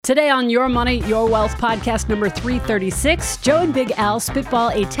Today on Your Money, Your Wealth podcast number 336, Joe and Big Al spitball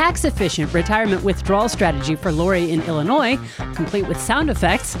a tax-efficient retirement withdrawal strategy for Lori in Illinois, complete with sound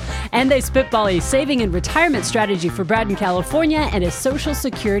effects. And they spitball a saving and retirement strategy for Brad in California and a Social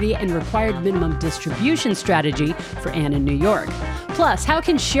Security and required minimum distribution strategy for Ann in New York. Plus, how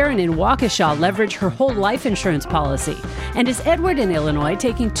can Sharon in Waukesha leverage her whole life insurance policy? And is Edward in Illinois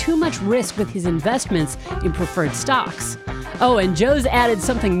taking too much risk with his investments in preferred stocks? Oh, and Joe's added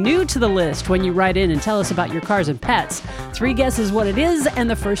something new to the list when you write in and tell us about your cars and pets. 3 guesses what it is, and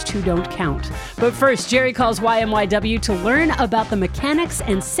the first 2 don't count. But first, Jerry calls YMYW to learn about the mechanics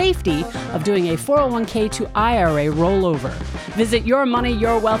and safety of doing a 401k to IRA rollover. Visit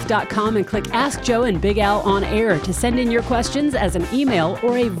yourmoneyyourwealth.com and click Ask Joe and Big Al on air to send in your questions as an email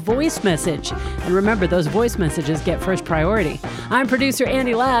or a voice message. And remember, those voice messages get first priority. I'm producer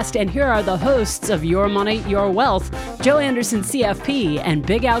Andy Last, and here are the hosts of Your Money, Your Wealth, Joe Anderson, CFP, and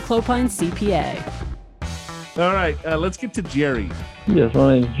Big Al Clopine, CPA. All right, let's get to Jerry. Yes,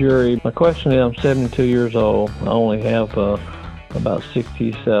 my name is Jerry. My question is, I'm 72 years old. I only have about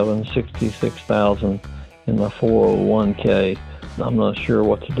 66,000 in my 401k. I'm not sure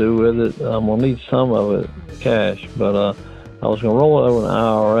what to do with it. I'm going to need some of it cash, but I was going to roll it over an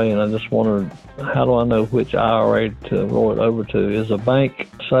IRA, and I just wondered, how do I know which IRA to roll it over to? Is a bank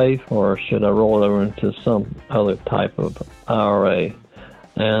safe, or should I roll it over into some other type of IRA?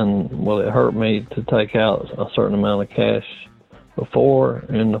 And will it hurt me to take out a certain amount of cash before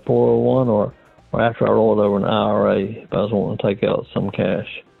in the 401 or after I roll it over an IRA if I was wanting to take out some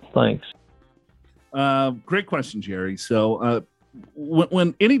cash? Thanks. Great question, Jerry. So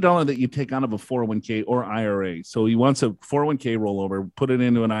when any dollar that you take out of a 401k or IRA, so he wants a 401k rollover, put it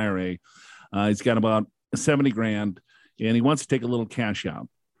into an IRA. He's got about 70 grand and he wants to take a little cash out.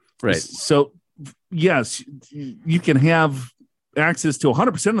 Right. So yes, you can have access to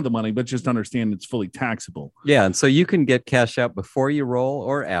 100% of the money, but just understand it's fully taxable. Yeah. And so you can get cash out before you roll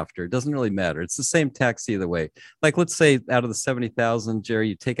or after. It doesn't really matter. It's the same tax either way. Like, let's say out of the 70,000, Jerry,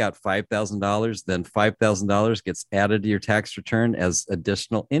 you take out $5,000, then $5,000 gets added to your tax return as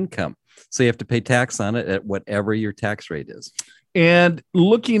additional income. So you have to pay tax on it at whatever your tax rate is. And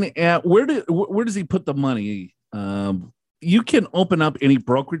looking at where does he put the money? You can open up any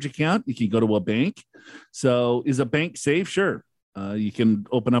brokerage account. You can go to a bank. So is a bank safe? Sure. You can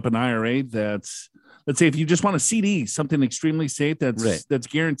open up an IRA that's, let's say if you just want a CD, something extremely safe that's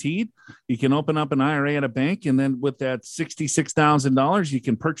guaranteed, you can open up an IRA at a bank. And then with that $66,000, you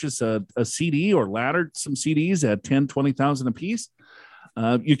can purchase a CD or ladder some CDs at $10,000, $20,000 a piece.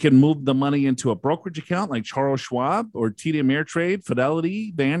 You can move the money into a brokerage account like Charles Schwab or TD Ameritrade,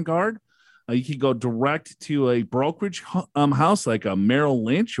 Fidelity, Vanguard. You can go direct to a brokerage house like a Merrill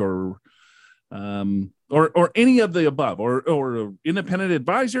Lynch or any of the above, or independent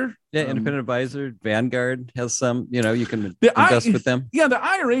advisor. Yeah, independent advisor. Vanguard has some. You can invest with them. Yeah, the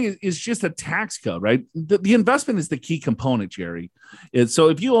IRA is just a tax code, right? The investment is the key component, Jerry. So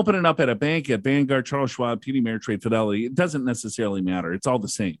if you open it up at a bank, at Vanguard, Charles Schwab, TD Ameritrade, Fidelity, it doesn't necessarily matter. It's all the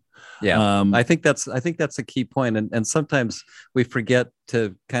same. Yeah, I think that's a key point, and sometimes we forget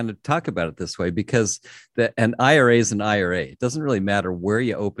to kind of talk about it this way because an IRA is an IRA. It doesn't really matter where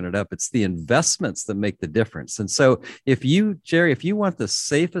you open it up; it's the investments that make the difference. And so, Jerry, if you want the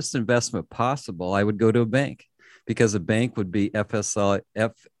safest investment possible, I would go to a bank because a bank would be FDI.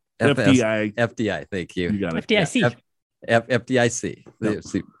 Thank you. You got it. FDIC. FDIC.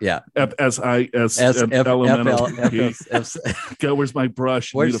 Yeah. FSIS. Go, where's my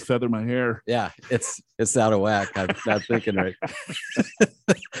brush? I need to feather my hair. Yeah, it's out of whack. I'm not thinking right.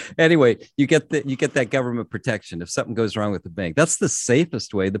 Anyway, you get that government protection if something goes wrong with the bank. That's the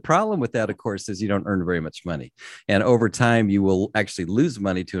safest way. The problem with that, of course, is you don't earn very much money, and over time you will actually lose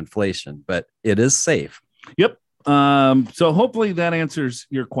money to inflation. But it is safe. Yep. So hopefully that answers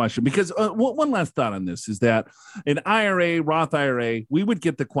your question, because one last thought on this is that an IRA, Roth IRA, we would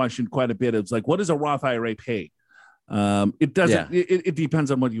get the question quite a bit. It's like, what does a Roth IRA pay? It doesn't, it depends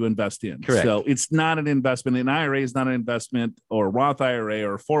on what you invest in. Correct. So it's not an investment. An IRA is not an investment, or Roth IRA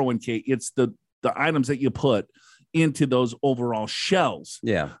or 401k. It's the items that you put into those overall shells.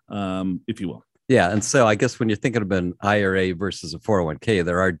 Yeah. If you will. Yeah. And so I guess when you're thinking about an IRA versus a 401k,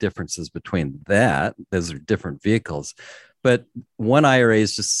 there are differences between that. Those are different vehicles. But one IRA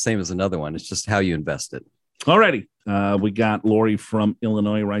is just the same as another one. It's just how you invest it. All righty. We got Lori from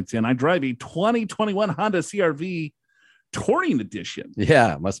Illinois writes in. I drive a 2021 Honda CRV Touring Edition.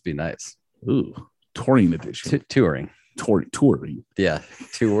 Yeah, must be nice. Ooh, Touring Edition. Touring. Touring. Yeah,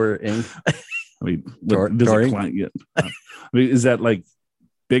 touring. I mean, is that like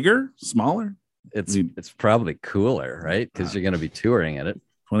bigger, smaller? It's probably cooler, right? Because you're going to be touring in it.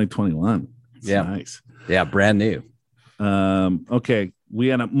 2021. That's Yeah. nice. Yeah, brand new. Okay, we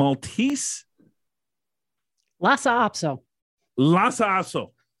had a Maltese Lhasa Apso. Lhasa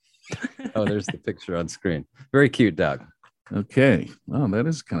Apso. Oh, there's the picture on screen. Very cute dog. Okay, well, that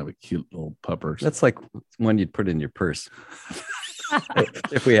is kind of a cute little pupper. That's like one you'd put in your purse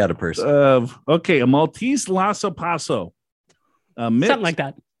if we had a purse. Okay, a Maltese Lhasa Apso. Mix Something like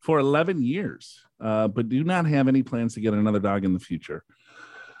that. for 11 years, but do not have any plans to get another dog in the future.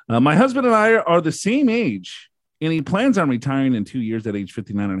 My husband and I are the same age, and he plans on retiring in 2 years at age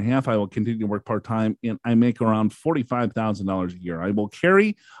 59 and a half. I will continue to work part-time, and I make around $45,000 a year. I will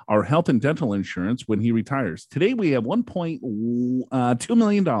carry our health and dental insurance when he retires. Today, we have $1.2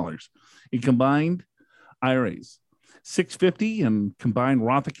 million in combined IRAs, $650 in combined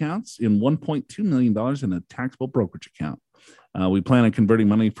Roth accounts, and $1.2 million in a taxable brokerage account. We plan on converting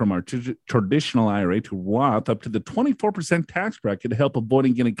money from our traditional IRA to Roth up to the 24% tax bracket to help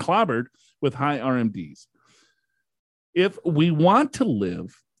avoiding getting clobbered with high RMDs. If we want to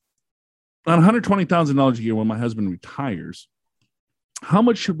live on $120,000 a year when my husband retires, how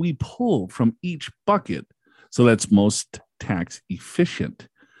much should we pull from each bucket so that's most tax efficient?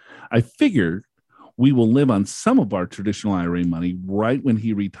 I figure we will live on some of our traditional IRA money right when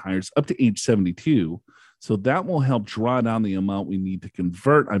he retires up to age 72. So that will help draw down the amount we need to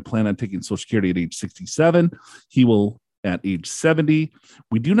convert. I plan on taking Social Security at age 67. He will at age 70.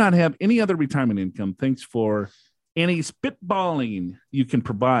 We do not have any other retirement income. Thanks for any spitballing you can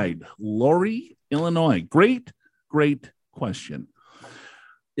provide. Lori, Illinois. Great question.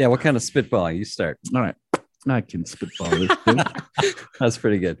 Yeah, what kind of spitballing? You start. All right. I can spitball this thing. That's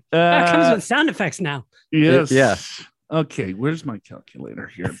pretty good. It comes with sound effects now. Yes. Yeah. Okay, where's my calculator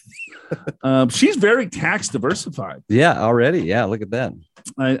here? She's very tax diversified. Yeah, already. Yeah, look at that.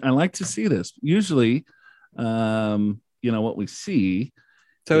 I like to see this. Usually, what we see.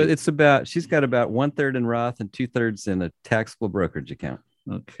 So she's got about 1/3 in Roth and 2/3 in a taxable brokerage account.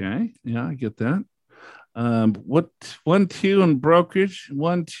 Okay, yeah, I get that. What 1, 2 in brokerage,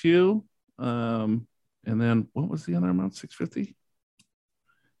 1, 2, and then what was the other amount? 650.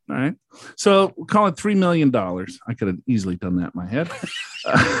 All right. So we'll call it $3 million. I could have easily done that in my head.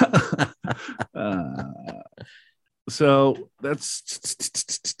 So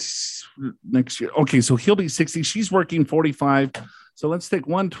that's next year. Okay. So he'll be 60. She's working 45. So let's take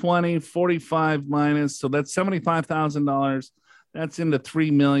 120, 45 minus. So that's $75,000. That's into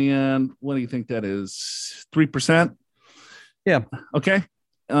 3 million. What do you think that is? 3%? Yeah. Okay.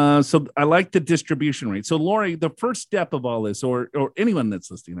 So I like the distribution rate. So Lori, the first step of all this, or anyone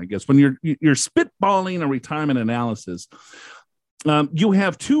that's listening, I guess, when you're spitballing a retirement analysis, you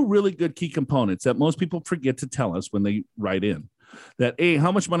have two really good key components that most people forget to tell us when they write in. That A,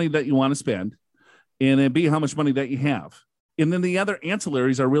 how much money that you want to spend, and then B, how much money that you have. And then the other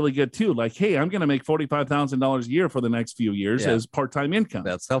ancillaries are really good too. Like, hey, I'm going to make $45,000 a year for the next few years as part-time income.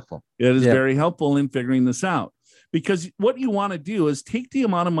 That's helpful. It is very helpful in figuring this out. Because what you want to do is take the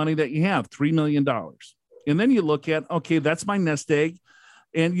amount of money that you have, $3 million, and then you look at, okay, that's my nest egg.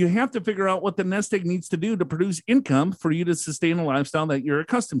 And you have to figure out what the nest egg needs to do to produce income for you to sustain a lifestyle that you're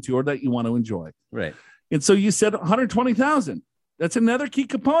accustomed to or that you want to enjoy. Right. And so you said 120,000. That's another key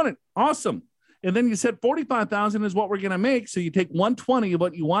component. Awesome. And then you said 45,000 is what we're going to make. So you take 120 of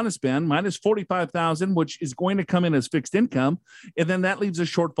what you want to spend minus 45,000, which is going to come in as fixed income. And then that leaves a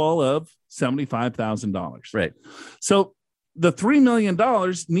shortfall of $75,000. Right. So the $3 million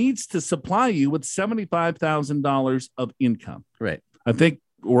needs to supply you with $75,000 of income. Right. I think,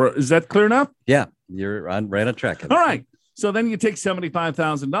 or is that clear enough? Yeah. You're right on track. All right. So then you take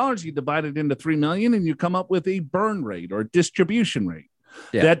 $75,000, you divide it into 3 million, and you come up with a burn rate or distribution rate.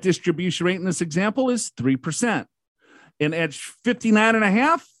 Yeah. That distribution rate in this example is 3%. And at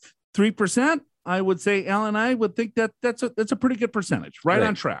 59.5, 3%, I would say, Alan, I would think that's a pretty good percentage, right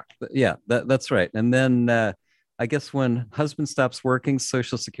on track. Yeah, that's right. And then I guess when husband stops working,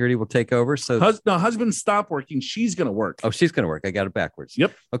 Social Security will take over. So husband stop working, she's going to work. Oh, she's going to work. I got it backwards.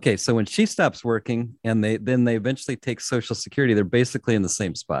 Yep. Okay, so when she stops working and they eventually take Social Security, they're basically in the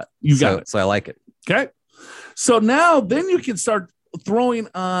same spot. You got it. So I like it. Okay. So now then you can start throwing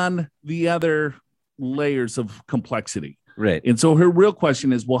on the other layers of complexity. Right. And so her real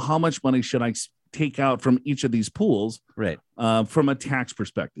question is, well, how much money should I take out from each of these pools? Right. From a tax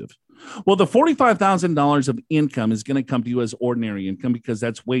perspective? Well, the $45,000 of income is going to come to you as ordinary income because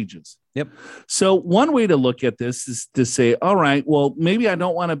that's wages. Yep. So one way to look at this is to say, all right, well, maybe I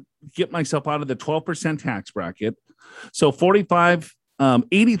don't want to get myself out of the 12% tax bracket. So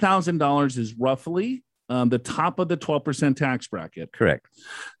 $80,000 is roughly the top of the 12% tax bracket. Correct.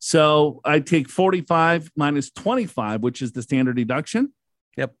 So I take 45 minus 25, which is the standard deduction.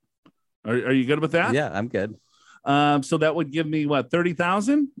 Yep. Are you good with that? Yeah, I'm good. So that would give me what,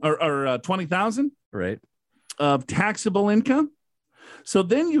 30,000 or 20,000 Right. of taxable income. So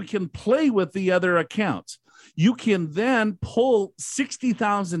then you can play with the other accounts. You can then pull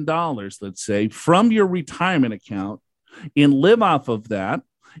 $60,000, let's say, from your retirement account and live off of that.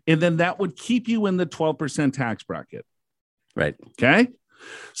 And then that would keep you in the 12% tax bracket. Right. Okay.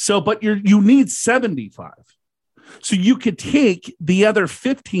 So, but you need 75. So you could take the other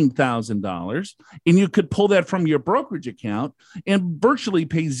 $15,000 and you could pull that from your brokerage account and virtually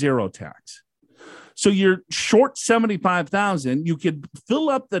pay zero tax. So you're short 75,000. You could fill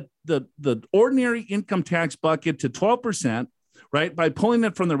up the ordinary income tax bucket to 12%, right, by pulling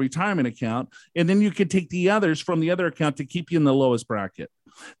it from the retirement account, and then you could take the others from the other account to keep you in the lowest bracket.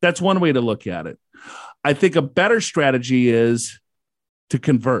 That's one way to look at it. I think a better strategy is to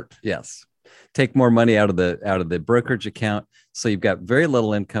convert. Yes. Take more money out of the brokerage account, so you've got very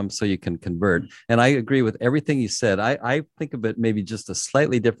little income, so you can convert. And I agree with everything you said. I think of it maybe just a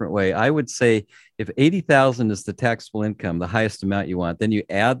slightly different way. I would say if 80,000 is the taxable income, the highest amount you want, then you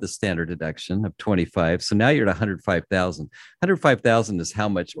add the standard deduction of 25. So now you're at 105,000. 105,000 is how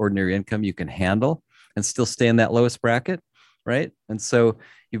much ordinary income you can handle and still stay in that lowest bracket, right? And so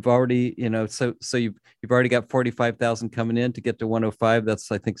you've already, so you've already got 45,000 coming in to get to 105.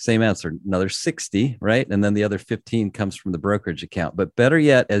 That's, I think, same answer, another 60, right? And then the other 15 comes from the brokerage account. But better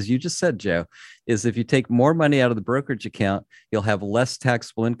yet, as you just said, Joe, is if you take more money out of the brokerage account, you'll have less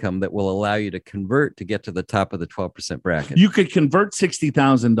taxable income that will allow you to convert to get to the top of the 12% bracket. You could convert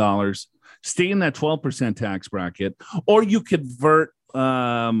 $60,000, stay in that 12% tax bracket, or you convert,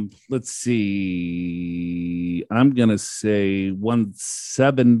 let's see, I'm going to say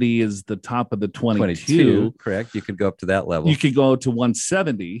 170 is the top of the 22. Correct. You could go up to that level. You could go to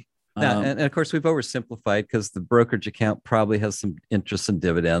 170. Now, and of course, we've oversimplified because the brokerage account probably has some interest and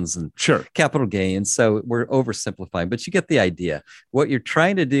dividends and sure, capital gains. So we're oversimplifying, but you get the idea. What you're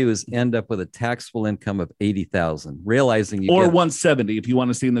trying to do is end up with a taxable income of 80,000, realizing you or get 170 if you want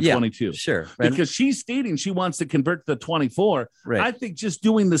to stay in the 22. Sure, because she's stating she wants to convert to the 24. Right. I think just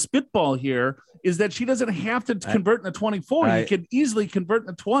doing the spitball here is that she doesn't have to convert in the 24. You could easily convert in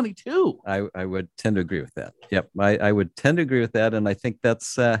the 22. I would tend to agree with that. Yep, I would tend to agree with that, and I think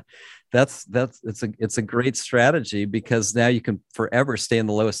it's a great strategy because now you can forever stay in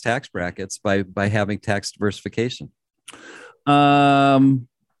the lowest tax brackets by having tax diversification. All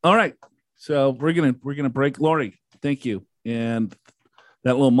right, so we're gonna break. Lori, thank you, and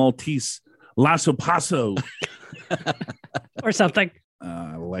that little Maltese Lasso Paso or something.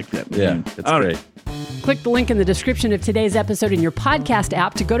 I like that. Yeah, it's all great. Click the link in the description of today's episode in your podcast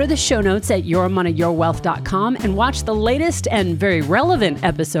app to go to the show notes at yourmoneyyourwealth.com and watch the latest and very relevant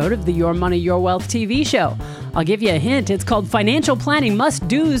episode of the Your Money, Your Wealth TV show. I'll give you a hint. It's called Financial Planning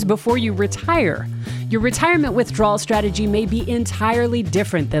Must-Dos Before You Retire. Your retirement withdrawal strategy may be entirely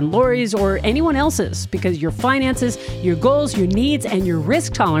different than Lori's or anyone else's because your finances, your goals, your needs, and your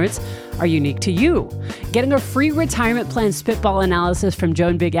risk tolerance are unique to you. Getting a free retirement plan spitball analysis from Joe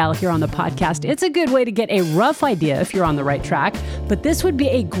and Big Al here on the podcast, it's a good way to get a rough idea if you're on the right track, but this would be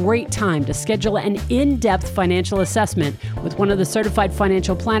a great time to schedule an in-depth financial assessment with one of the certified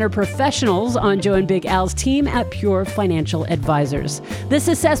financial planner professionals on Joe and Big Al's team at Pure Financial Advisors. This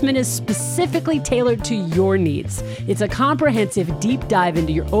assessment is specifically tailored to your needs. It's a comprehensive deep dive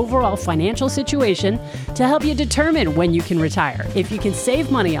into your overall financial situation to help you determine when you can retire, if you can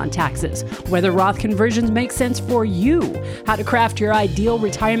save money on taxes, whether Roth conversions make sense for you, how to craft your ideal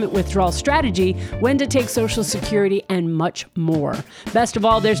retirement withdrawal strategy, when to take Social Security, and much more. Best of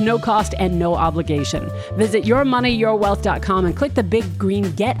all, there's no cost and no obligation. Visit yourmoneyyourwealth.com and click the big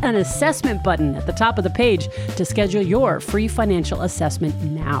green Get an Assessment button at the top of the page to schedule your free financial assessment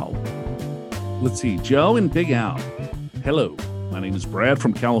now. Let's see, Joe and Big Al. Hello, my name is Brad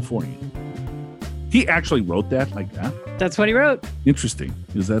from California. He actually wrote that like that? That's what he wrote. Interesting.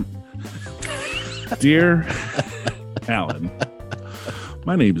 Is that... Dear Alan,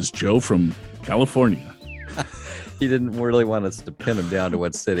 my name is Joe from California. He didn't really want us to pin him down to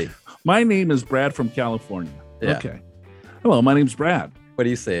what city. My name is Brad from California. Yeah. Okay. Hello, my name's Brad. What do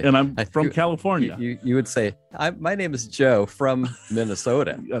you say? And I'm from California. You would say, my name is Joe from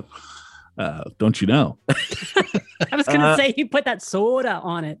Minnesota. Don't you know? I was going to say you put that soda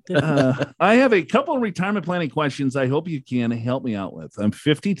on it. I have a couple of retirement planning questions I hope you can help me out with. I'm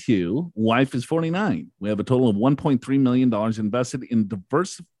 52. Wife is 49. We have a total of $1.3 million invested in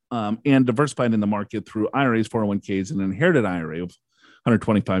diversified in the market through IRAs, 401ks, and an inherited IRA of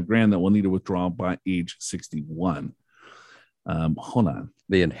 $125,000 that we'll need to withdraw by age 61. Hold on.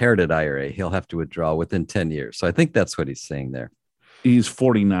 The inherited IRA, he'll have to withdraw within 10 years. So I think that's what he's saying there. He's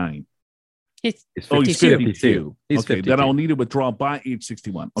 49. He's He's Oh, he's 52. 52. He's okay, 52. then I'll need to withdraw by age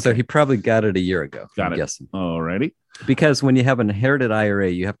 61. Okay. So he probably got it a year ago. Got I'm it. guessing. Alrighty. Because when you have an inherited IRA,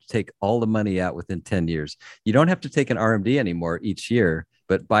 you have to take all the money out within 10 years. You don't have to take an RMD anymore each year,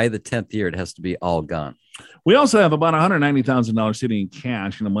 but by the 10th year, it has to be all gone. We also have about $190,000 sitting in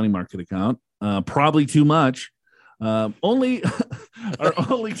cash in a money market account. Probably too much. Only our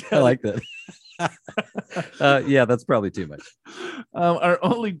only I like that. Yeah, that's probably too much. our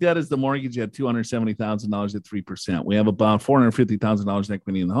only debt is the mortgage at $270,000 at 3%. We have about $450,000 in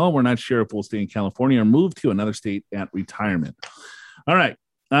equity in the home. We're not sure if we'll stay in California or move to another state at retirement. All right.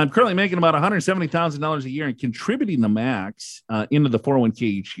 I'm currently making about $170,000 a year and contributing the max into the 401k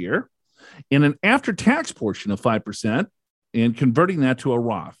each year in an after-tax portion of 5% and converting that to a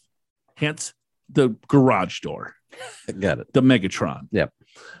Roth. Hence the garage door. Got it. The Megatron. Yep.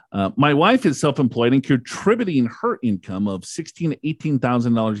 My wife is self-employed and contributing her income of $16,000 to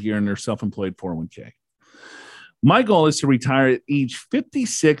 $18,000 a year in their self-employed 401k. My goal is to retire at age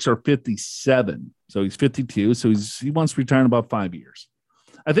 56 or 57. So he's 52. So he wants to retire in about 5 years.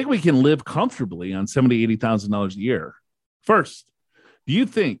 I think we can live comfortably on $70,000 to $80,000 a year. First, do you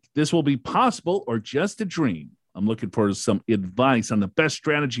think this will be possible or just a dream? I'm looking for some advice on the best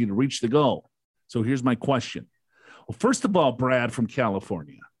strategy to reach the goal. So here's my question. Well, first of all, Brad from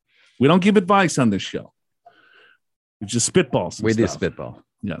California, we don't give advice on this show. We just spitball some We do stuff. spitball.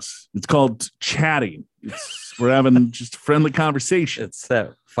 Yes. It's called chatting. We're having just a friendly conversation. It's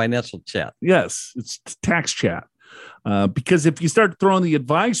financial chat. Yes. It's tax chat. Because if you start throwing the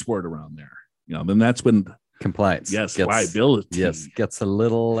advice word around there, then that's when Compliance. yes, Gets- liability. Yes, gets a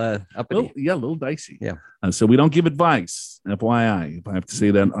little uppity. A little dicey. Yeah. So we don't give advice. FYI, if I have to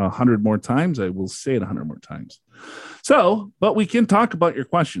say that 100 more times, I will say it 100 more times. So, but we can talk about your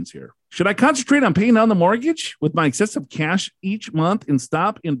questions here. Should I concentrate on paying down the mortgage with my excessive cash each month and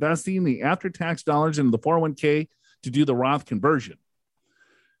stop investing the after-tax dollars into the 401k to do the Roth conversion?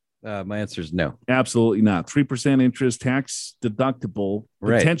 My answer is no. Absolutely not. 3% interest, tax deductible,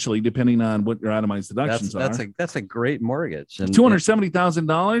 Right. potentially, depending on what your itemized deductions That's a great mortgage. And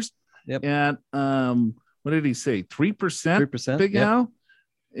 $270,000. Yep. And what did he say? 3%? 3%. Big Yep. Al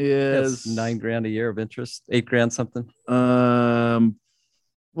That's is $9,000 a year of interest, $8,000 something.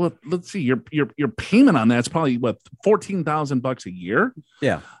 well, let's see. Your payment on that's probably what, $14,000 a year.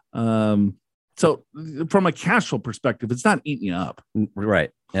 Yeah. So from a cash flow perspective, it's not eating you up.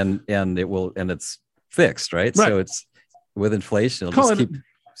 Right. And it's fixed, right? Right. So it's with inflation, it'll Call just it- keep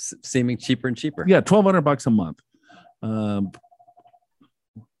seeming cheaper and cheaper. Yeah, $1,200 a month.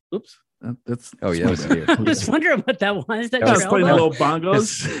 Oops. That's Oh, yeah. that's my bad. I'm just wondering what that was. That That I your was playing elbow? little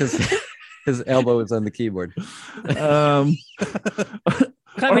bongos. His elbow is on the keyboard.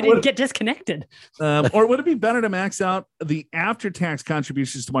 Glad we didn't get disconnected. Or would it be better to max out the after-tax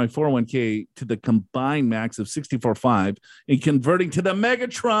contributions to my 401k to the combined max of 64.5 and converting to the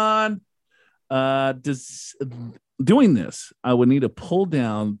Megatron? Doing this, I would need to pull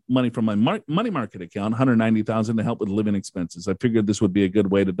down money from my money market account, $190,000, to help with living expenses. I figured this would be a good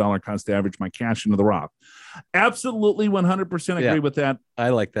way to dollar cost average my cash into the Roth. Absolutely, 100% agree Yeah. with that. I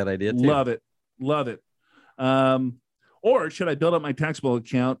like that idea too. Love it. Love it. Or should I build up my taxable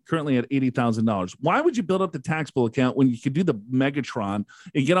account currently at $80,000? Why would you build up the taxable account when you could do the Megatron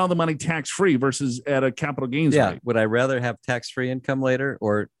and get all the money tax-free versus at a capital gains Yeah. rate? Would I rather have tax-free income later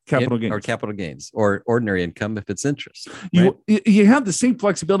or Capital gains. or capital gains or ordinary income if it's interest? You have the same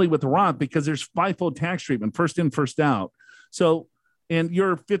flexibility with the Roth because there's FIFO tax treatment, first in, first out. So, and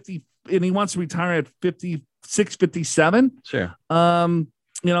you're 50, and he wants to retire at 56, 57. Sure.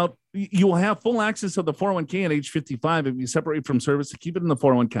 You will have full access to the 401k at age 55 if you separate from service to keep it in the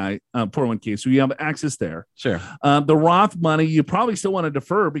 401k. So you have access there. Sure. The Roth money, you probably still want to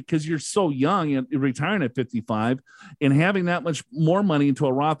defer because you're so young and retiring at 55, and having that much more money into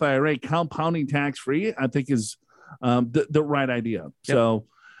a Roth IRA, compounding tax-free, I think is the right idea. Yep.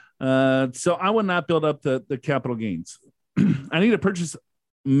 So I would not build up the capital gains. I need to purchase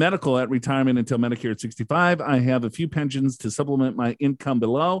medical at retirement until Medicare at 65. I have a few pensions to supplement my income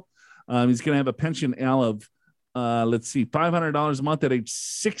below. He's going to have a pension, Al, of $500 a month at age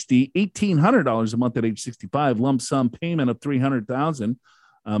 60, $1,800 a month at age 65, lump sum payment of $300,000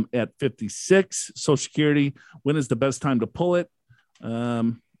 at 56. Social Security. When is the best time to pull it?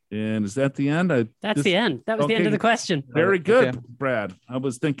 And is that the end? That's the end. That was the end of the question. Very good, Okay. Brad. I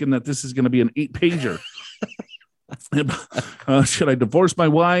was thinking that this is going to be an 8-pager. Should I divorce my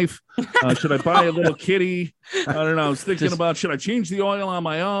wife? Should I buy a little kitty? I don't know. I was thinking about, should I change the oil on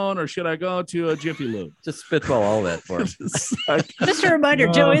my own, or should I go to a Jiffy Lube? Just spitball all that for him. Just a reminder,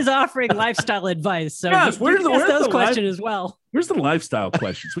 Joe is offering lifestyle advice. So yes, where's those questions as well. Where's the lifestyle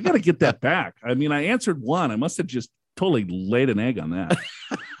questions? We got to get that back. I mean, I answered one. I must have just totally laid an egg on that.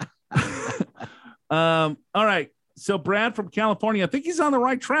 All right. So Brad from California, I think he's on the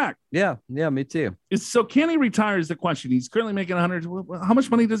right track. Yeah, me too. So can he retire is the question. He's currently making 100. How much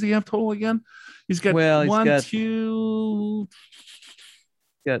money does he have total again? He's got got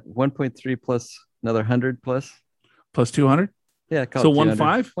 1.3 plus another 100 plus 200. Yeah, so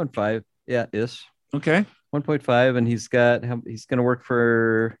 1.5. 1.5. Yeah, ish. Okay. 1.5, and he's going to work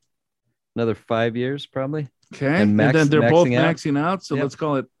for another 5 years probably. Okay, and then they're both maxing out. So yep. Let's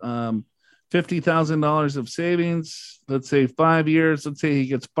call it $50,000 of savings. Let's say 5 years. Let's say he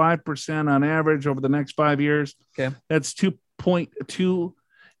gets 5% on average over the next 5 years. Okay, that's 2.2.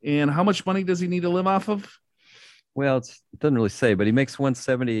 And how much money does he need to live off of? Well, it doesn't really say, but he makes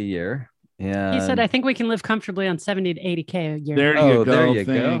 $170 a year. And he said, "I think we can live comfortably on 70 to 80K a year." There you go. There you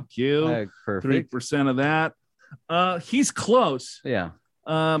Thank go. you. Perfect. 3% of that. He's close. Yeah.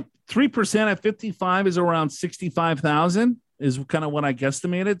 3% at 55 is around 65,000 is kind of what I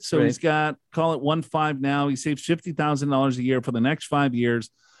guesstimated. So He's got, call it 1.5 now. He saves $50,000 a year for the next 5 years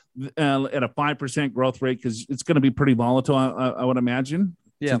at a 5% growth rate, because it's going to be pretty volatile, I would imagine,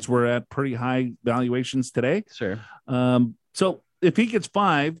 since we're at pretty high valuations today. Sure. So if he gets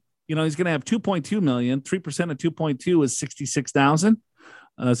 5, he's going to have 2.2 million. 3% of 2.2 is 66,000.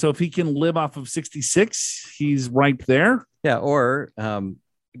 So if he can live off of 66, he's right there. Yeah. Or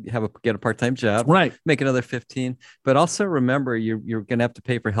get a part-time job, right? Make another 15, but also remember you're going to have to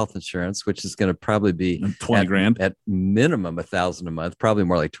pay for health insurance, which is going to probably be 20 grand at minimum, $1,000 a month, probably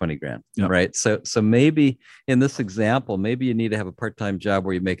more like 20 grand. Yep. Right. So maybe in this example, maybe you need to have a part-time job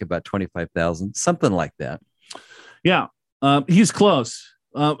where you make about 25,000, something like that. Yeah. He's close.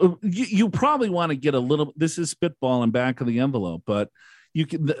 You probably want to get a little, this is spitball and back of the envelope, but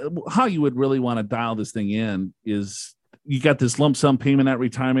how you would really want to dial this thing in is, you got this lump sum payment at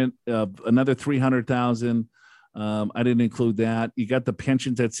retirement of another 300,000. I didn't include that. You got the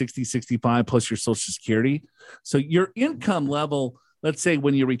pensions at 60, 65 plus your Social Security. So your income level, let's say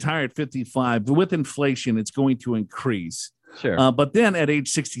when you retire at 55, with inflation, it's going to increase. Sure. But then at age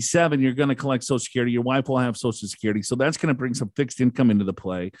 67, you're going to collect Social Security. Your wife will have Social Security. So that's going to bring some fixed income into the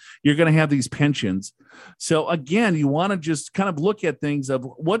play. You're going to have these pensions. So again, you want to just kind of look at things of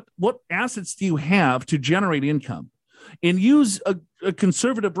what assets do you have to generate income, and use a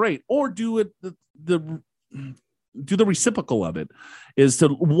conservative rate, or do it the reciprocal of it, is to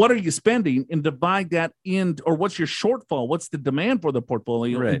what are you spending and divide that in, or what's your shortfall? What's the demand for the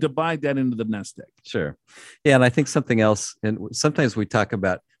portfolio? Right. And divide that into the nest egg. Sure. Yeah. And I think something else, and sometimes we talk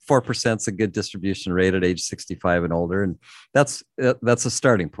about 4% is a good distribution rate at age 65 and older. And that's a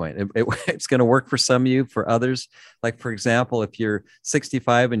starting point. It's going to work for some of you, for others. Like, for example, if you're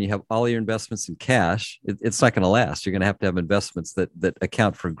 65 and you have all your investments in cash, it's not going to last. You're going to have investments that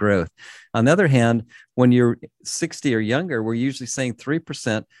account for growth. On the other hand, when you're 60 or younger, we're usually saying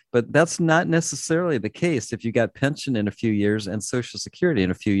 3%, but that's not necessarily the case. If you got pension in a few years and Social Security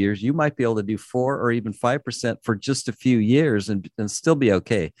in a few years, you might be able to do 4 or even 5% for just a few years and still be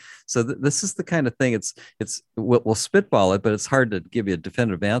okay. So this is the kind of thing. We'll spitball it, but it's hard to give you a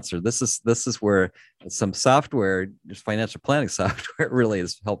definitive answer. This is where some software, just financial planning software, really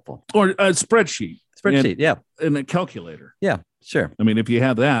is helpful. Or a spreadsheet. Yeah. And a calculator. Yeah, sure. I mean, if you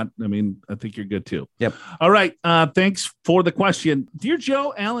have that, I think you're good too. Yep. All right. Thanks for the question. Dear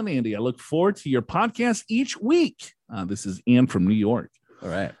Joe, Alan, Andy, I look forward to your podcast each week. This is Ann from New York. All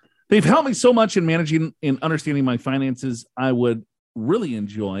right. They've helped me so much in managing and understanding my finances. I would really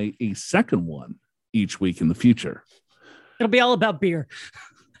enjoy a second one each week in the future. It'll be all about beer.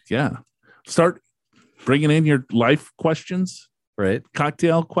 Yeah. Start bringing in your life questions, right?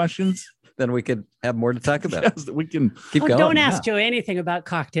 Cocktail questions. Then we could have more to talk about. Yes, we can keep going. Don't ask Joe anything about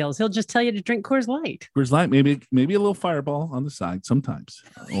cocktails. He'll just tell you to drink Coors Light. Coors Light, maybe a little Fireball on the side sometimes.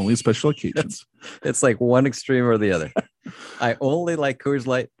 Only special occasions. It's like one extreme or the other. I only like Coors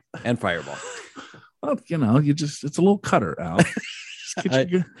Light and Fireball. Well, it's a little cutter, Al.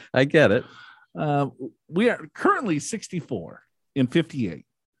 I get it. We are currently 64 and 58.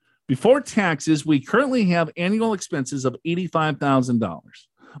 Before taxes, we currently have annual expenses of $85,000.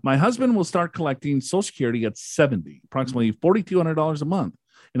 My husband will start collecting Social Security at 70, approximately $4,200 a month.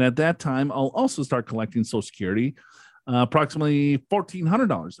 And at that time, I'll also start collecting Social Security, approximately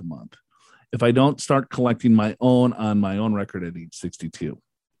 $1,400 a month, if I don't start collecting my own on my own record at age 62.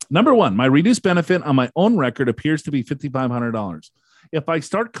 Number one, my reduced benefit on my own record appears to be $5,500. If I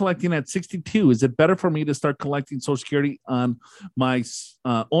start collecting at 62, is it better for me to start collecting Social Security on my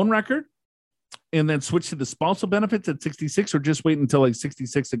own record and then switch to the spousal benefits at 66, or just wait until like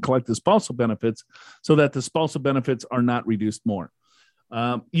 66 and collect the spousal benefits so that the spousal benefits are not reduced more?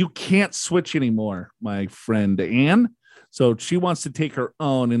 You can't switch anymore, my friend Anne. So if she wants to take her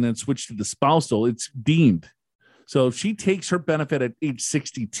own and then switch to the spousal, it's deemed. So if she takes her benefit at age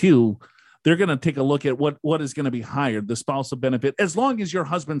 62, they're going to take a look at what is going to be higher, the spousal benefit, as long as your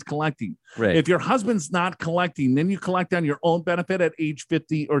husband's collecting. Right. If your husband's not collecting, then you collect on your own benefit at age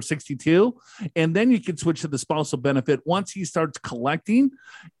 50 or 62, and then you can switch to the spousal benefit once he starts collecting,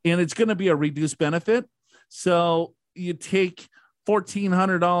 and it's going to be a reduced benefit. So you take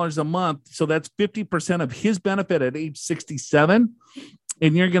 $1,400 a month. So that's 50% of his benefit at age 67.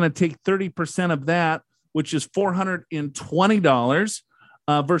 And you're going to take 30% of that, which is $420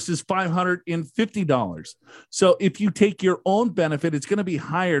 versus $550. So if you take your own benefit, it's going to be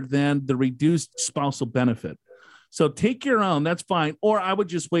higher than the reduced spousal benefit. So take your own, that's fine. Or I would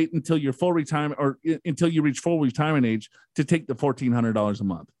just wait until your full retirement or until you reach full retirement age to take the $1,400 a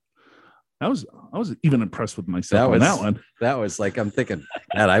month. I was even impressed with myself on that one. That was like, I'm thinking,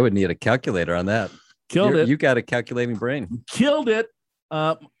 God, I would need a calculator on that. Killed it. You got a calculating brain. Killed it.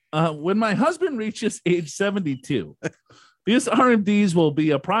 When my husband reaches age 72, these RMDs will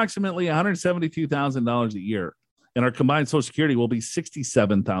be approximately $172,000 a year, and our combined Social Security will be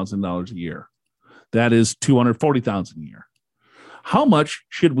 $67,000 a year. That is $240,000 a year. How much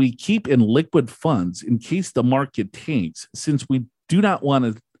should we keep in liquid funds in case the market tanks, since we do not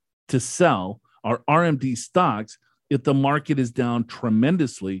want to sell our RMD stocks if the market is down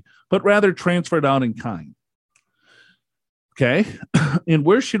tremendously, but rather transfer it out in kind? Okay. And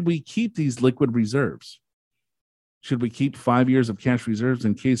where should we keep these liquid reserves? Should we keep 5 years of cash reserves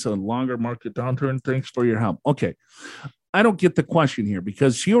in case of a longer market downturn? Thanks for your help. Okay. I don't get the question here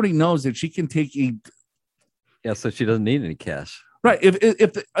because she already knows that she can take Yeah, so she doesn't need any cash. Right. If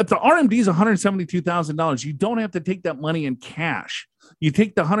the RMD is $172,000, you don't have to take that money in cash. You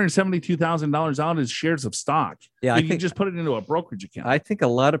take the $172,000 out as shares of stock. Yeah, and you just put it into a brokerage account. I think a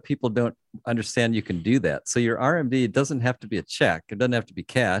lot of people don't understand you can do that. So your RMD doesn't have to be a check. It doesn't have to be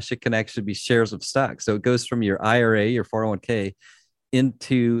cash. It can actually be shares of stock. So it goes from your IRA, your 401k,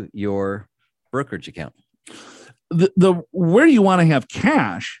 into your brokerage account. The where you want to have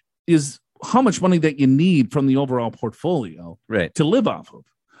cash is how much money that you need from the overall portfolio to live off of.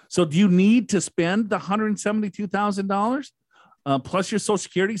 So do you need to spend the $172,000 plus your Social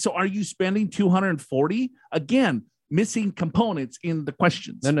Security? So are you spending $240,000? Again, missing components in the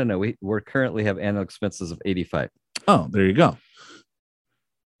questions. No. We're currently have annual expenses of $85,000. Oh, there you go.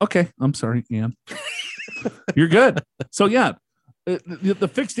 Okay. I'm sorry, Ann. You're good. So yeah, the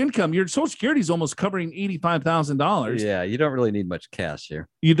fixed income, your Social Security is almost covering $85,000. Yeah. You don't really need much cash here.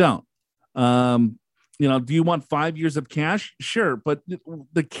 You don't. Do you want 5 years of cash? Sure. But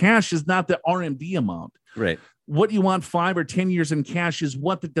the cash is not the RMD amount. Right. What you want 5 or 10 years in cash is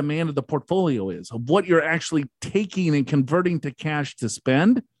what the demand of the portfolio is, of what you're actually taking and converting to cash to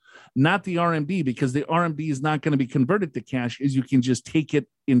spend, not the RMD, because the RMD is not going to be converted to cash, as you can just take it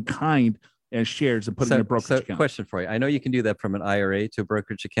in kind as shares and put it in a brokerage account. Question for you. I know you can do that from an IRA to a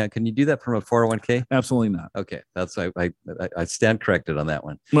brokerage account. Can you do that from a 401k? Absolutely not. Okay. That's I stand corrected on that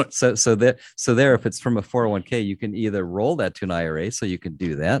one. Right. So if it's from a 401k, you can either roll that to an IRA, so you can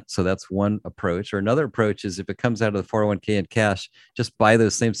do that. So that's one approach. Or another approach is if it comes out of the 401k in cash, just buy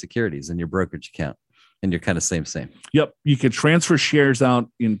those same securities in your brokerage account. And you're kind of same. Yep. You can transfer shares out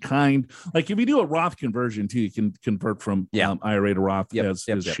in kind. Like if you do a Roth conversion too, you can convert from IRA to Roth as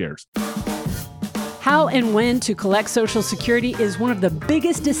shares. How and when to collect Social Security is one of the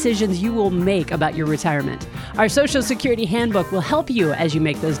biggest decisions you will make about your retirement. Our Social Security Handbook will help you as you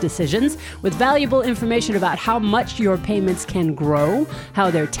make those decisions with valuable information about how much your payments can grow,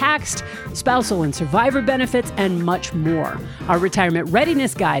 how they're taxed, spousal and survivor benefits, and much more. Our Retirement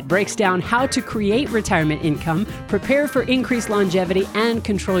Readiness Guide breaks down how to create retirement income, prepare for increased longevity, and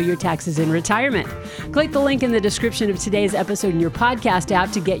control your taxes in retirement. Click the link in the description of today's episode in your podcast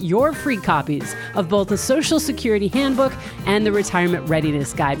app to get your free copies of both the Social Security Handbook and the Retirement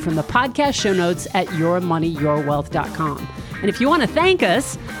Readiness Guide from the podcast show notes at yourmoneyyourwealth.com. And if you want to thank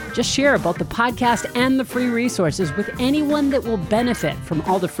us, just share both the podcast and the free resources with anyone that will benefit from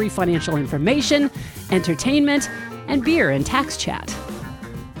all the free financial information, entertainment, and beer and tax chat.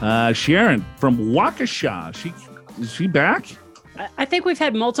 Sharon from Waukesha. Is she back? I think we've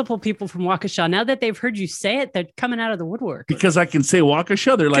had multiple people from Waukesha. Now that they've heard you say it, they're coming out of the woodwork. Because I can say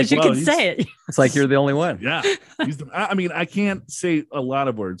Waukesha, they're like, Because you can say it. It's like you're the only one. Yeah. I mean, I can't say a lot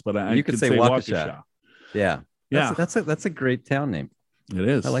of words, but I You can can say say Waukesha. Waukesha. Yeah. Yeah. That's a great town name. It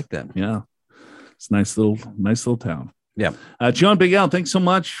is. I like that. Yeah. It's a nice little town. Yeah. John Big Al, thanks so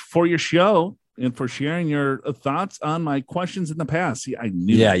much for your show and for sharing your thoughts on my questions in the past. See, I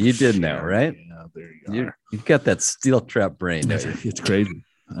knew. Yeah, you did know, right? Yeah, there you are. You've got that steel trap brain. Don't you? It's crazy.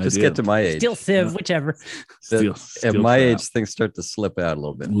 Just get to my age. Still Civ, whichever. At my age, things start to slip out a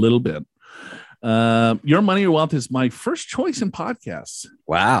little bit. A little bit. Your Money or Wealth is my first choice in podcasts.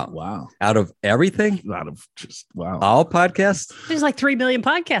 Wow. Out of everything? Out of just wow. All podcasts? There's like 3 million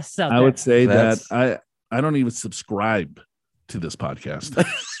podcasts out there. I would say that I don't even subscribe to this podcast.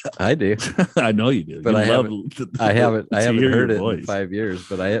 I do. I know you do. But I haven't heard it voice. in 5 years,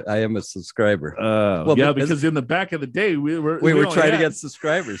 but I am a subscriber. Because in the back of the day we were trying to get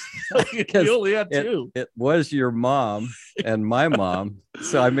subscribers. We only had 2. It was your mom and my mom,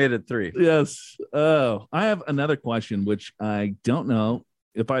 so I made it 3. Yes. I have another question, which I don't know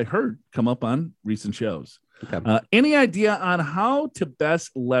if I heard come up on recent shows. Okay. Any idea on how to best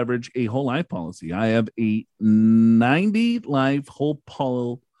leverage a whole life policy? I have a 90 life whole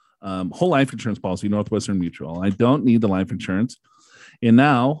life insurance policy, Northwestern Mutual. I don't need the life insurance. And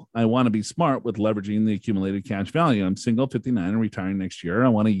now I want to be smart with leveraging the accumulated cash value. I'm single, 59, and retiring next year. I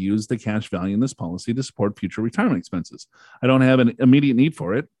want to use the cash value in this policy to support future retirement expenses. I don't have an immediate need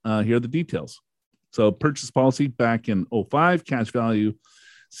for it. Here are the details. So purchase policy back in 2005, cash value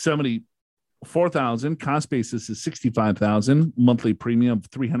 74,000, cost basis is 65,000, monthly premium of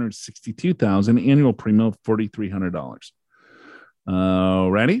 362,000, annual premium of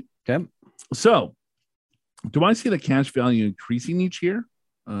 $4,300. Ready? Okay. So, do I see the cash value increasing each year?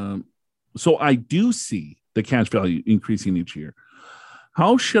 So I do see the cash value increasing each year.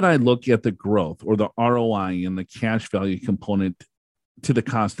 How should I look at the growth or the ROI in the cash value component to the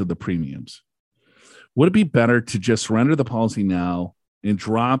cost of the premiums? Would it be better to just surrender the policy now and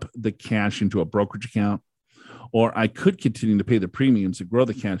drop the cash into a brokerage account? Or I could continue to pay the premiums to grow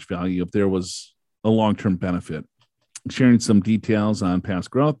the cash value if there was a long-term benefit. Sharing some details on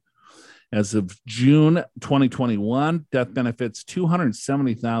past growth. As of June 2021, death benefits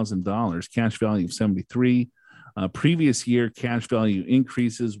 $270,000, cash value of 73. Previous year cash value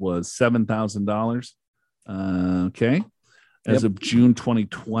increases was $7,000. Okay. As of June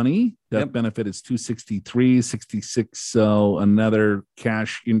 2020, death benefit is 263, 66. So another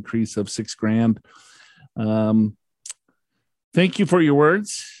cash increase of $6,000. Thank you for your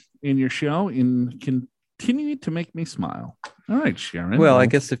words in your show and continue to make me smile. All right, Sharon. Well, I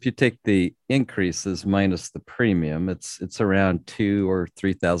guess if you take the increases minus the premium, it's around $2,000 or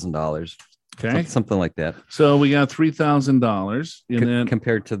 $3,000. Okay. Something like that. So we got $3,000 and then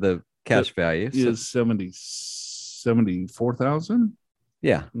compared to the cash value is 74,000.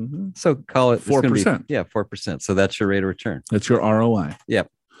 Yeah. Mm-hmm. So call it 4%. 4%. So that's your rate of return. That's your ROI. Yeah.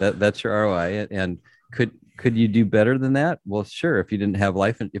 That's your ROI. And could you do better than that? Well, sure. If you didn't have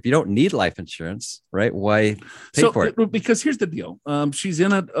if you don't need life insurance, right? Why pay for it? Because here's the deal. She's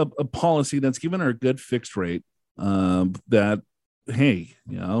in a policy that's given her a good fixed rate. That, hey,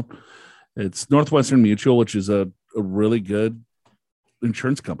 it's Northwestern Mutual, which is a really good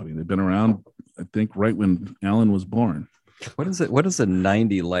insurance company. They've been around, I think, right when Alan was born. What is it? What is a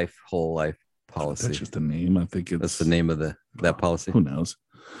 90 life whole life policy? That's just a name. I think that's the name of that policy. Who knows?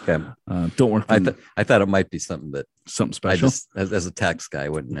 Okay. Don't work. I thought it might be something special. As a tax guy, I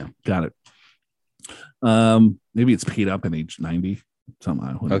wouldn't know. Got it. Maybe it's paid up in age 90.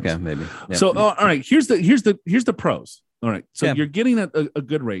 Somehow. Okay, maybe. Yeah. So, all right. Here's the pros. All right. So you're getting a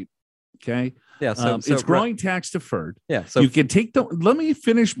good rate. Okay. Yeah. So it's growing tax deferred. Yeah. So you can take let me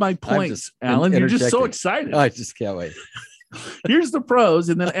finish my points, Alan. You're just so excited. I just can't wait. Here's the pros,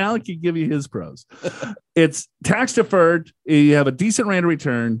 and then Alan can give you his pros. It's tax deferred. You have a decent rate of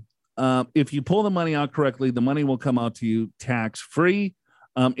return. If you pull the money out correctly, the money will come out to you tax free.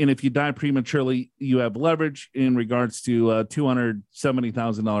 And if you die prematurely, you have leverage in regards to a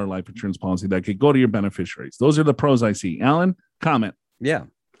 $270,000 life insurance policy that could go to your beneficiaries. Those are the pros I see. Alan, comment. Yeah,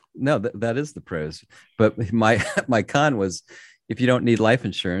 no, that is the pros. But my con was, if you don't need life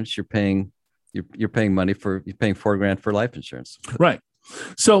insurance, you're paying money you're paying $4,000 for life insurance. Right.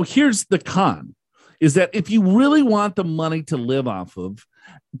 So here's the con, is that if you really want the money to live off of,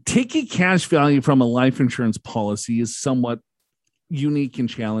 taking cash value from a life insurance policy is somewhat unique and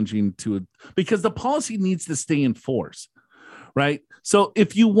challenging because the policy needs to stay in force. Right. So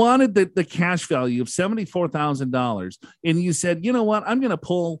if you wanted the cash value of $74,000 and you said, you know what, I'm going to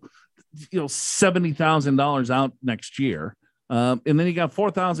pull, $70,000 out next year. and then you got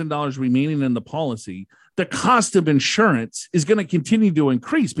 $4,000 remaining in the policy, the cost of insurance is going to continue to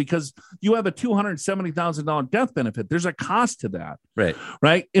increase because you have a $270,000 death benefit. There's a cost to that. Right.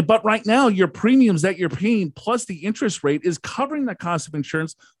 Right. But right now, your premiums that you're paying plus the interest rate is covering the cost of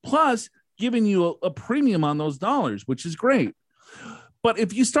insurance plus giving you a premium on those dollars, which is great. But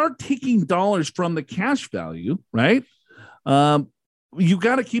if you start taking dollars from the cash value, right, you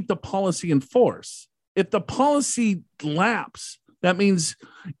got to keep the policy in force. If the policy lapse, that means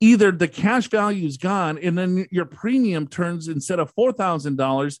either the cash value is gone and then your premium turns instead of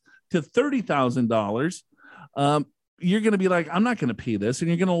 $4,000 to $30,000. You're going to be like, I'm not going to pay this. And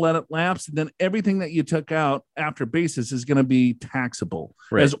you're going to let it lapse. And then everything that you took out after basis is going to be taxable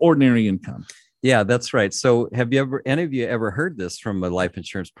as ordinary income. Yeah, that's right. So have any of you ever heard this from a life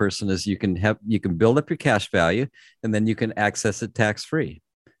insurance person is you can build up your cash value and then you can access it tax-free.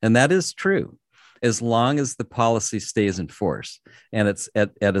 And that is true. As long as the policy stays in force, and it's at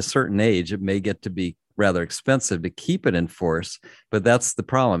a certain age, it may get to be rather expensive to keep it in force. But that's the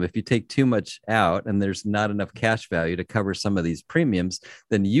problem. If you take too much out and there's not enough cash value to cover some of these premiums,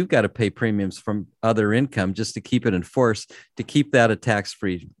 then you've got to pay premiums from other income just to keep it in force, to keep that a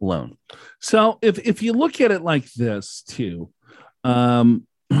tax-free loan. So if you look at it like this too, so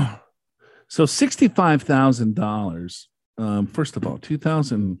 $65,000, first of all,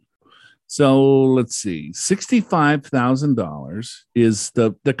 2000. So let's see, $65,000 is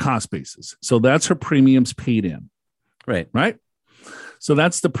the cost basis. So that's her premiums paid in. Right. Right. So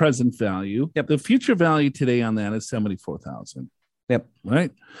that's the present value. Yep. The future value today on that is $74,000. Yep.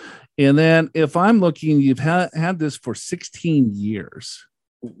 Right. And then if I'm looking, you've had this for 16 years.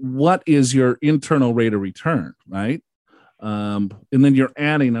 What is your internal rate of return? Right. And then you're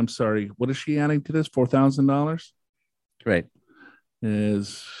adding, I'm sorry, what is she adding to this? $4,000? Right.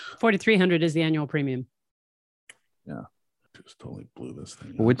 Is $4,300 is the annual premium. Yeah, just totally blew this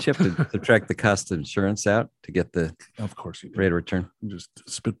thing. Would you have to subtract the cost of insurance out to get the of course you do. rate of return? I'm just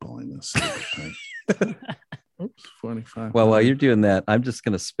spitballing this. Oops, 45. Well, while you're doing that, I'm just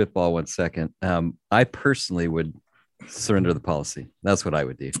going to spitball 1 second. I personally would surrender the policy. That's what I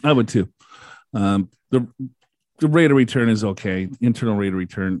would do. I would too. The rate of return is okay. Internal rate of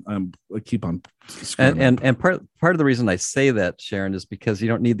return, I keep on. And part of the reason I say that, Sharon, is because you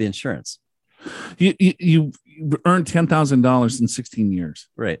don't need the insurance. You earned $10,000 in 16 years,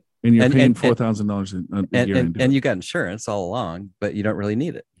 right? And you're paying $4,000 a year. And you got insurance all along, but you don't really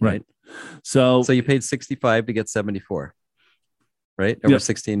need it, right? So you paid 65 to get 74, right? Over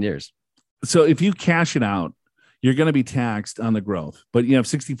 16 years. So if you cash it out, you're going to be taxed on the growth, but you have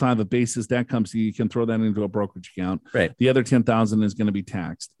 65 of basis that comes to you. You can throw that into a brokerage account. Right. The other 10,000 is going to be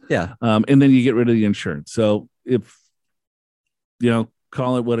taxed. Yeah. And then you get rid of the insurance. So if,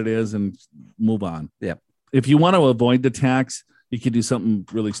 call it what it is and move on. Yeah. If you want to avoid the tax, you could do something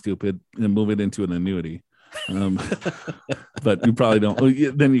really stupid and move it into an annuity. But you probably don't.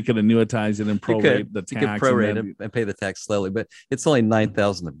 Then you can annuitize it and prorate the tax. You could prorate it and pay the tax slowly, but it's only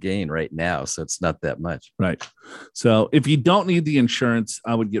 9,000 of gain right now, so it's not that much. Right. So if you don't need the insurance,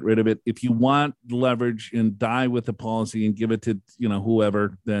 I would get rid of it. If you want leverage and die with the policy and give it to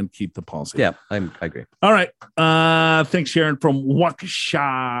whoever, then keep the policy. Yeah, I agree. All right. Thanks, Sharon from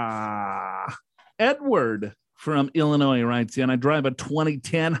Waukesha. Edward from Illinois writes in, I drive a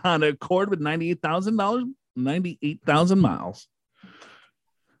 2010 Honda Accord with $98,000 miles.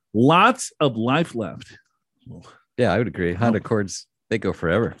 Lots of life left. Yeah, I would agree. Honda Accords, they go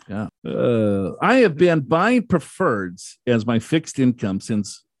forever. Yeah. I have been buying preferreds as my fixed income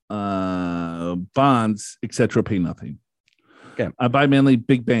since bonds, etc., pay nothing. Okay. I buy mainly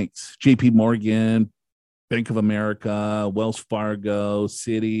big banks, JP Morgan, Bank of America, Wells Fargo,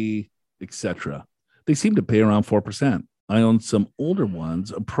 Citi, etc. They seem to pay around 4%. I own some older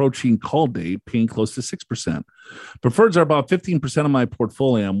ones approaching call date, paying close to 6%. Preferreds are about 15% of my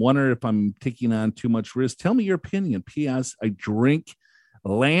portfolio. I'm wondering if I'm taking on too much risk. Tell me your opinion. P.S. I drink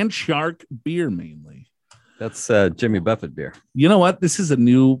Land Shark beer mainly. That's Jimmy Buffett beer. You know what? This is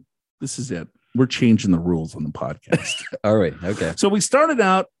it. We're changing the rules on the podcast. All right. Okay. So we started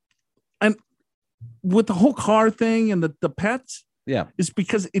out and with the whole car thing and the pets. Yeah. It's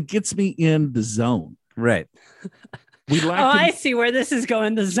because it gets me in the zone. Right. I see where this is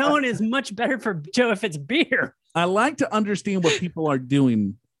going. The zone is much better for Joe if it's beer. I like to understand what people are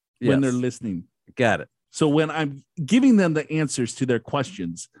doing when they're listening. Got it. So when I'm giving them the answers to their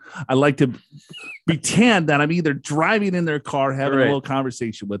questions, I like to pretend that I'm either driving in their car, having a little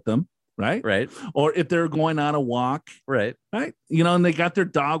conversation with them, right? Right. Or if they're going on a walk, right? And they got their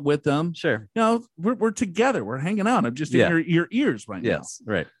dog with them. Sure. We're together. We're hanging out. I'm just in your ears right now. Yes.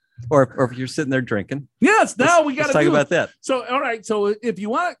 Right. Or if you're sitting there drinking. Yes, now we got to talk about that. So, all right. So if you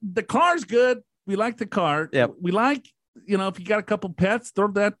want, the car's good. We like the car. Yeah. We like, if you got a couple pets, throw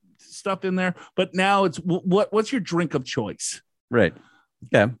that stuff in there. But now it's what's your drink of choice? Right.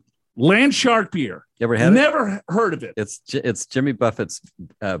 Yeah. Land Shark beer. You ever had it? Never heard of it. It's Jimmy Buffett's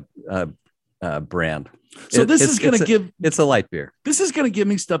brand. So this is going to give. It's a light beer. This is going to give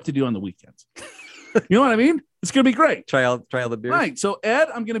me stuff to do on the weekends. You know what I mean? It's going to be great. Try all the beers. Right. So Ed,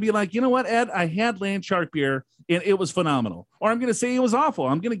 I'm going to be like, you know what, Ed? I had Land Shark beer and it was phenomenal. Or I'm going to say it was awful.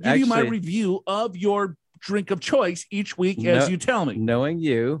 I'm going to give you my review of your drink of choice each week as you tell me. Knowing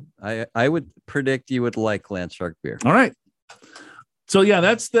you, I would predict you would like Land Shark beer. All right. So yeah,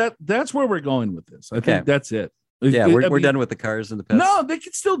 that's where we're going with this. I think that's it. Yeah, we're done with the cars and the pets. No, they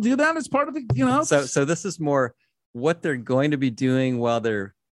can still do that as part of the, So this is more what they're going to be doing while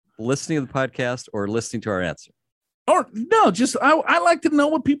they're listening to the podcast or listening to our answer. Or no, just I like to know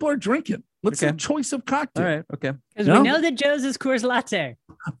what people are drinking. What's the choice of cocktail? All right, okay. Because we know that Joe's is Coors Latte.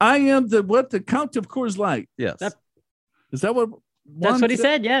 I am the Count of Coors Light. Yes. Is that what? That's what he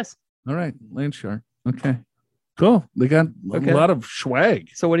said. Yes. All right, Land Shark. Okay. Cool. They got a lot of swag.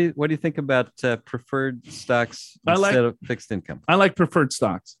 So what do you think about preferred stocks instead of fixed income? I like preferred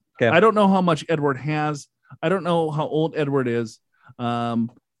stocks. Okay. I don't know how much Edward has. I don't know how old Edward is.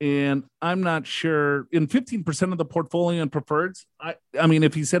 And I'm not sure in 15% of the portfolio in preferreds. I mean,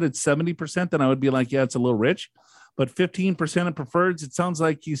 if he said it's 70%, then I would be like, yeah, it's a little rich. But 15% of preferreds, it sounds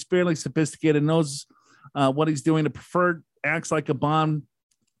like he's fairly sophisticated, knows what he's doing. A preferred acts like a bond.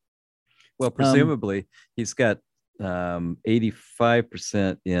 Well, presumably he's got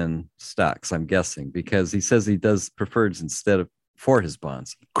 85% in stocks, I'm guessing, because he says he does preferreds instead of for his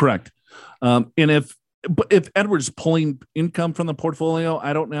bonds. Correct. And if Edward's pulling income from the portfolio,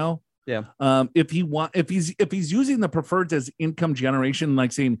 I don't know. Yeah. If he's using the preferreds as income generation,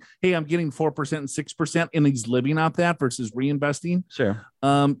 like saying, hey, I'm getting 4% and 6%, and he's living off that versus reinvesting. Sure.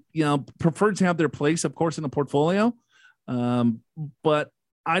 Preferreds have their place, of course, in the portfolio. But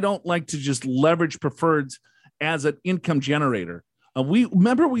I don't like to just leverage preferreds as an income generator. We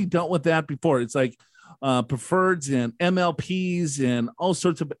dealt with that before. It's like preferreds and MLPs and all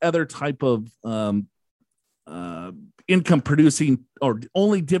sorts of other type of income producing or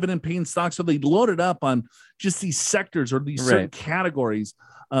only dividend paying stocks. So they load it up on just these sectors or these certain categories.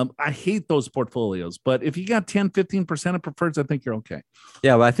 I hate those portfolios, but if you got 10, 15% of preferreds, I think you're okay.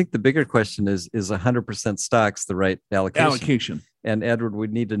 Yeah. Well, I think the bigger question is 100% stocks the right allocation? And Edward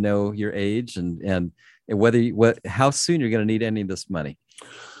would need to know your age and how soon you're going to need any of this money.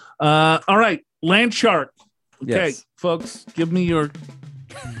 All right. Land Shark. Okay, Yes. folks, give me your.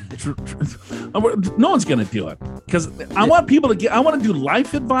 No one's going to do it because I want people to I want to do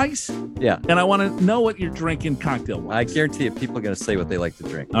life advice. Yeah. And I want to know what you're drinking cocktail wise. I guarantee you people are going to say what they like to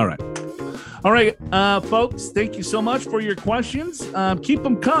drink. All right, folks, thank you so much for your questions. Keep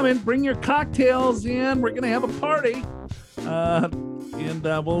them coming. Bring your cocktails in. We're going to have a party. And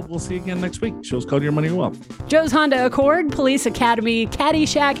we'll see you again next week. Show's called Your Money, Your Wealth. Joe's Honda Accord, Police Academy,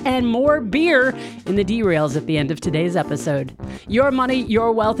 Caddyshack, and more beer in the derails at the end of today's episode. Your Money,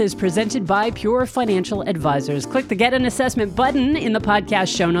 Your Wealth is presented by Pure Financial Advisors. Click the Get an Assessment button in the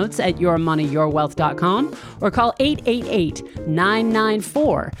podcast show notes at yourmoneyyourwealth.com or call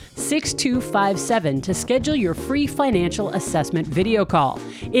 888-994-6257 to schedule your free financial assessment video call.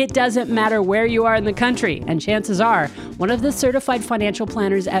 It doesn't matter where you are in the country, and chances are one of the certified financial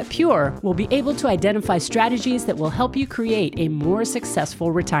planners at Pure will be able to identify strategies that will help you create a more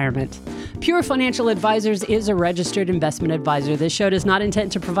successful retirement. Pure Financial Advisors is a registered investment advisor. This show does not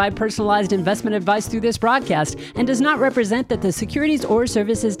intend to provide personalized investment advice through this broadcast and does not represent that the securities or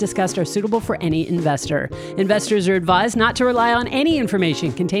services discussed are suitable for any investor. Investors are advised not to rely on any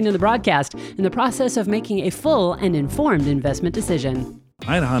information contained in the broadcast in the process of making a full and informed investment decision.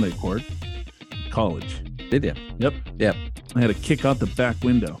 I had a Honda Accord in college. Did you? Yep. Yep. I had to kick out the back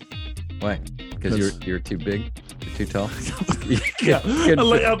window. Why? Because you're too big? You're too tall? I'm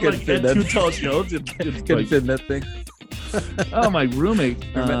like too tall Jones. Couldn't fit in that thing. Oh, my roommate.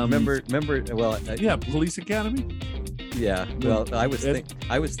 Remember? Well, Police Academy. Yeah. Well, I was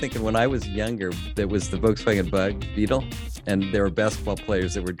thinking when I was younger, there was the Volkswagen Beetle, and there were basketball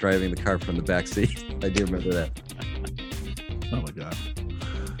players that were driving the car from the back seat. I do remember that. Oh my God,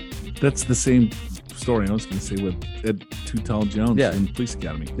 that's the same story I was going to say with Ed Too Tall Jones in Police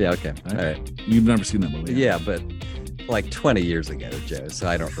Academy. Yeah. Okay. All right. You've never seen that movie? Yeah, but like 20 years ago, Joe. So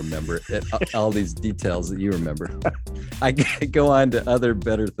I don't remember all these details that you remember. I go on to other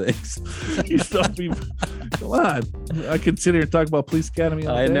better things. Come on. I can sit here and talk about Police Academy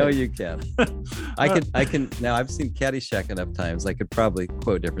all I day. know you can. I can. Now I've seen Caddyshack enough times. I could probably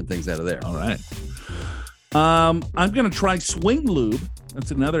quote different things out of there. All right. I'm going to try Swing Lube.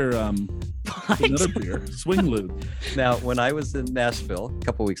 That's another beer. Swing Lube. Now, when I was in Nashville a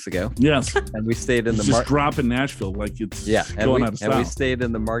couple weeks ago, Yes. and we stayed in the Just drop in Nashville like it's going out of and we style. stayed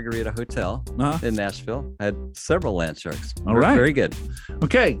in the Margarita Hotel Uh-huh. in Nashville. I had several land sharks. All right. Very good.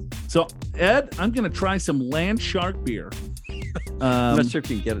 Okay. So, Ed, I'm going to try some Land Shark beer. I'm not sure if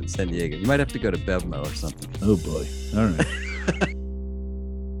you can get it in San Diego. You might have to go to Bevmo or something. Oh, boy. All right.